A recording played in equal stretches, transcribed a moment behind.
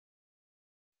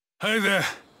Hey there.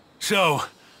 So,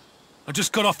 I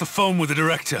just got off the phone with the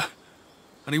director,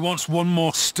 and he wants one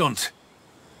more stunt.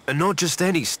 And not just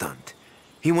any stunt.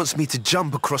 He wants me to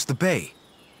jump across the bay,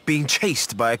 being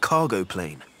chased by a cargo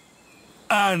plane.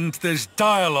 And there's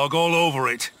dialogue all over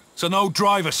it, so no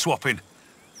driver swapping.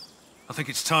 I think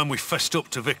it's time we fessed up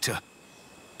to Victor.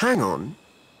 Hang on.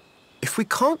 If we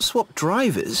can't swap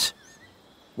drivers,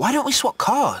 why don't we swap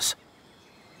cars?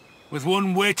 With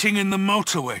one waiting in the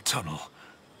motorway tunnel.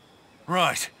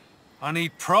 Right. I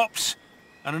need props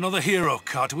and another hero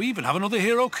car. Do we even have another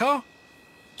hero car?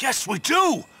 Yes, we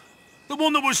do! The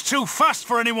one that was too fast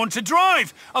for anyone to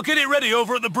drive. I'll get it ready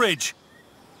over at the bridge.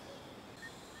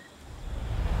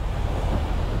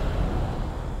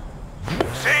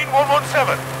 Scene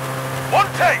 117. One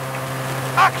take.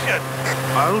 Action.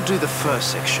 I'll do the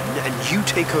first section, and you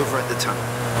take over at the tunnel.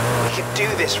 We can do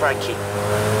this, Frankie.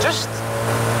 Just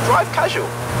drive casual.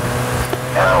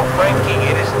 Now, Frankie,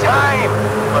 it is time.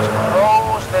 We must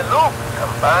close the loop,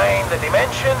 combine the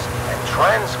dimensions, and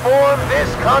transform this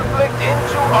conflict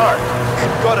into art.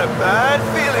 Got a bad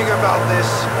feeling about this.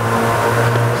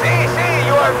 See,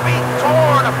 you are being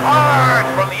torn apart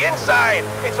from the inside.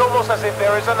 It's almost as if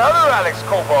there is another Alex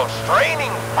Cobalt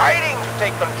straining, fighting to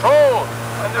take control.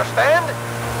 Understand?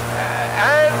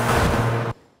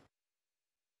 And...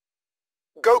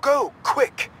 Go,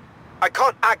 quick. I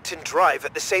can't act and drive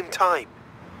at the same time.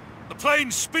 The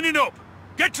plane's spinning up.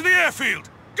 Get to the airfield.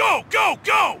 Go, go,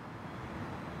 go!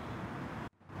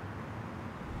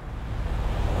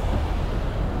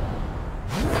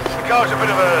 The car's a bit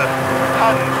of a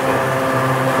handful.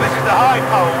 This is the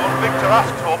high-power one Victor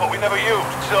asked for, but we never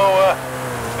used, so,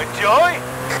 enjoy?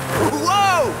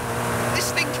 Whoa!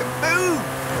 This thing can move!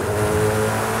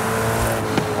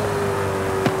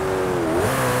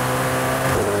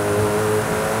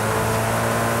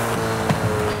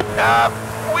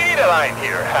 We need a line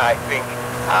here, I think.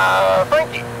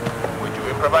 Frankie, would you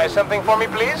improvise something for me,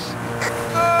 please?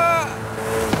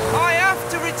 I have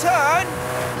to return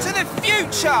to the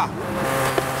future!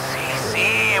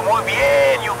 Si, muy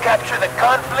bien. You capture the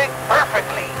conflict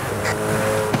perfectly.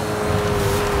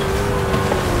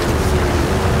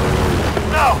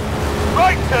 Now,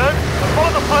 right turn and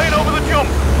follow the plane over the jump.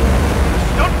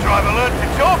 Stunt driver learned to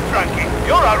talk, Frankie.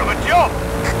 You're out of a job.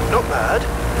 Not bad.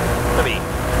 I mean,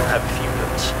 I have a few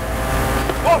notes.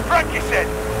 What Frankie said.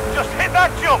 Just hit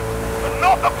that jump and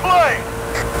not the plane.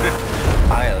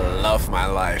 I love my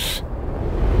life.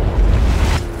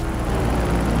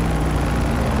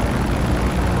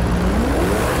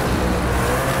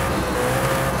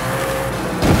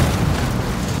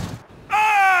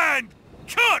 And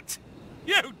cut!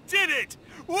 You did it!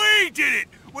 We did it!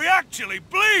 We actually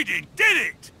bleeding did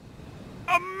it!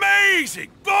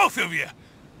 Amazing! Both of you!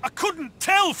 I couldn't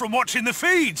tell from watching the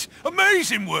feeds.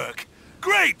 Amazing work.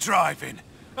 Great driving.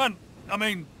 And, I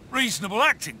mean, reasonable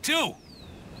acting too.